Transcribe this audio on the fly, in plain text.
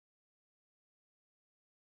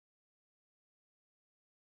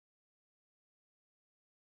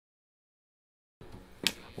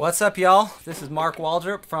What's up, y'all? This is Mark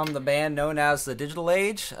Waldrop from the band known as the Digital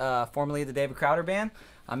Age, formerly the David Crowder Band.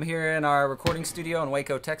 I'm here in our recording studio in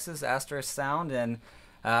Waco, Texas, Asterisk Sound, and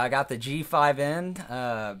I got the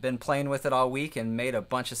G5n. Been playing with it all week and made a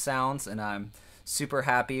bunch of sounds, and I'm super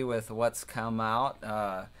happy with what's come out.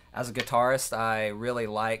 As a guitarist, I really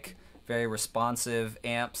like very responsive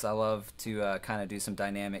amps. I love to kind of do some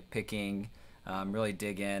dynamic picking. Really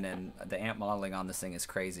dig in, and the amp modeling on this thing is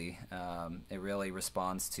crazy. It really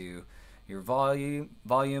responds to your volume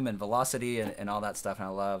and velocity and all that stuff. And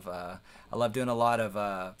I love doing a lot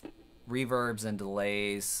of reverbs and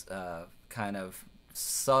delays, kind of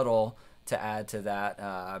subtle to add to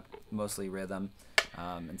that, mostly rhythm.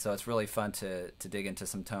 And so it's really fun to dig into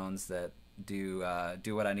some tones that do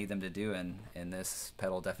what I need them to do, and this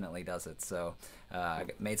pedal definitely does it. So I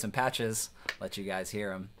made some patches, let you guys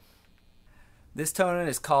hear them. This tone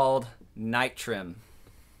is called Night Trim.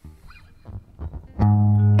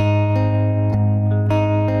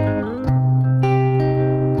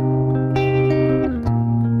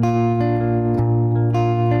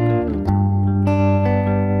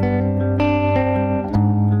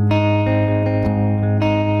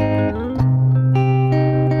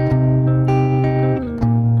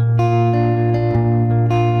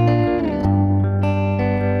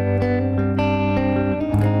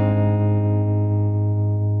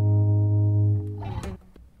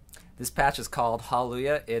 This patch is called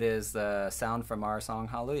Hallelujah. It is the sound from our song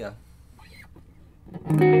Hallelujah.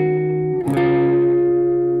 And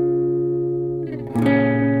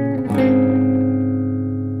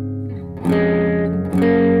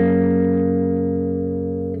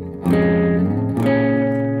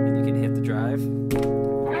you can hit the drive.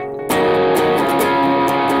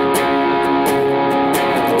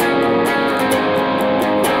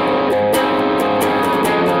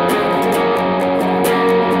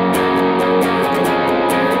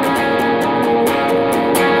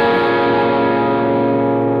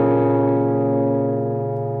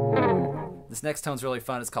 This next tone's really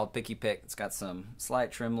fun. It's called Picky Pick. It's got some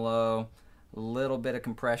slight tremolo, a little bit of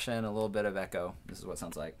compression, a little bit of echo. This is what it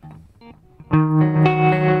sounds like.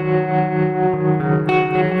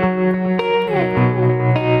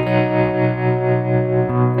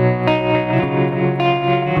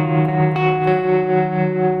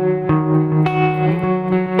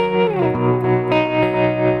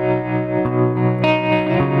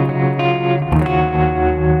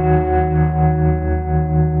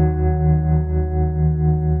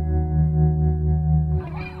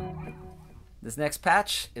 This next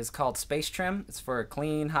patch is called Space Trim. It's for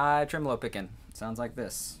clean, high tremolo picking. It sounds like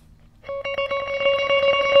this.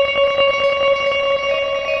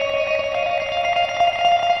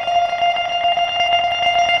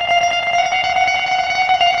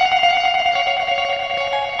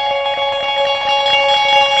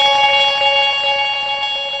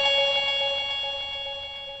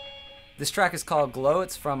 This track is called Glow.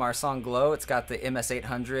 It's from our song Glow. It's got the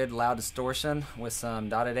MS-800 loud distortion with some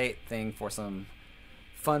dotted 8 thing for some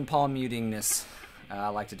fun palm mutingness. I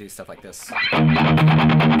like to do stuff like this.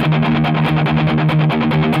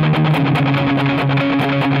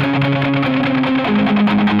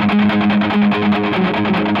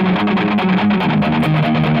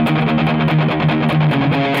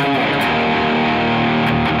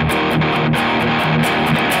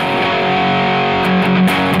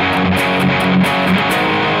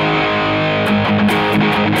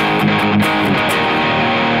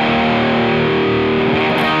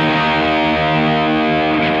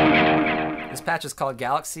 This patch is called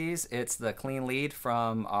Galaxies. It's the clean lead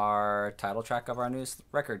from our title track of our newest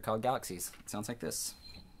record called Galaxies. It sounds like this.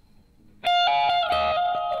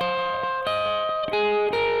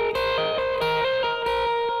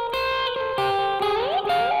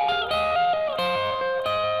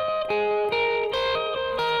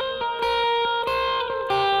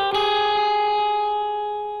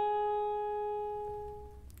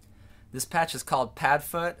 This patch is called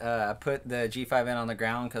Padfoot. I put the G5n on the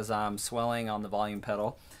ground because I'm swelling on the volume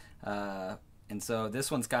pedal. And so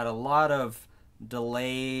this one's got a lot of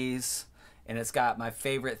delays, and it's got my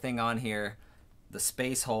favorite thing on here, the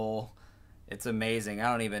space hole. It's amazing.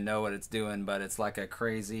 I don't even know what it's doing, but it's like a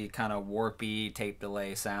crazy kind of warpy tape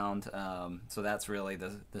delay sound. So that's really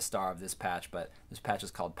the star of this patch, but this patch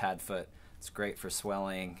is called Padfoot. It's great for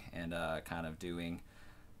swelling and kind of doing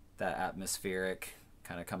that atmospheric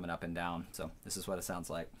kind of coming up and down. So this is what it sounds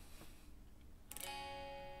like.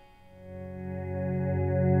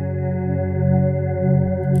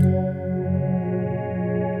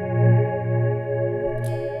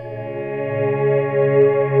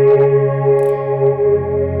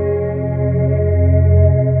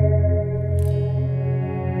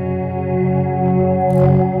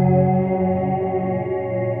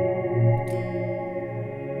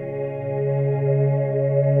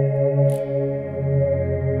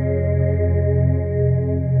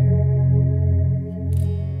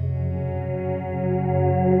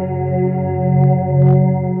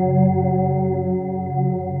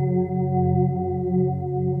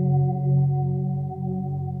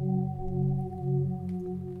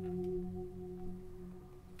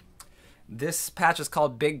 This patch is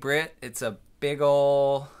called Big Brit. It's a big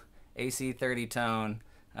ol' AC30 tone.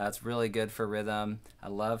 It's really good for rhythm. I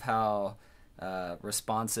love how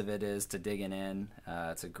responsive it is to digging in.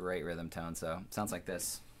 It's a great rhythm tone, so it sounds like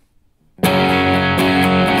this.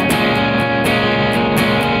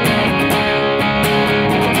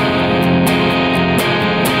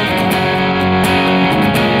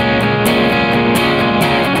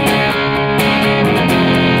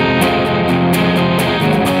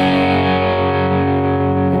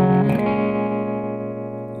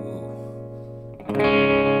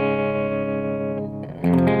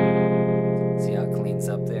 See how it cleans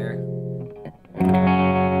up there?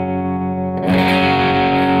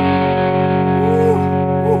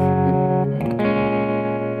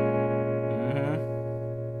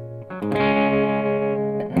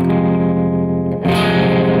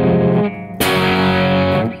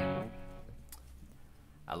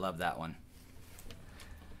 I love that one.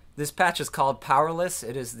 This patch is called Powerless.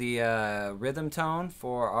 It is the rhythm tone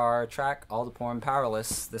for our track All the Porn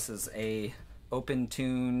Powerless. This is a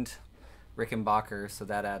open-tuned Rickenbacker, so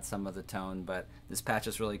that adds some of the tone, but this patch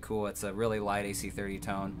is really cool. It's a really light AC30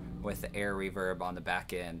 tone with the air reverb on the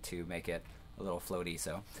back end to make it a little floaty,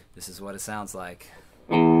 so this is what it sounds like.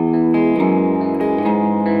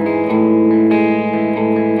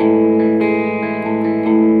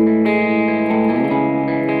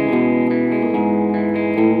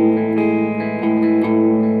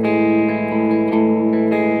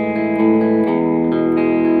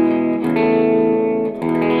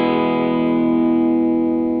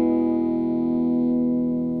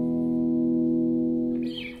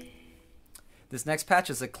 This next patch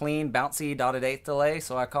is a clean, bouncy dotted eighth delay,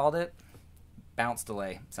 so I called it Bounce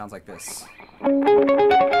Delay. Sounds like this.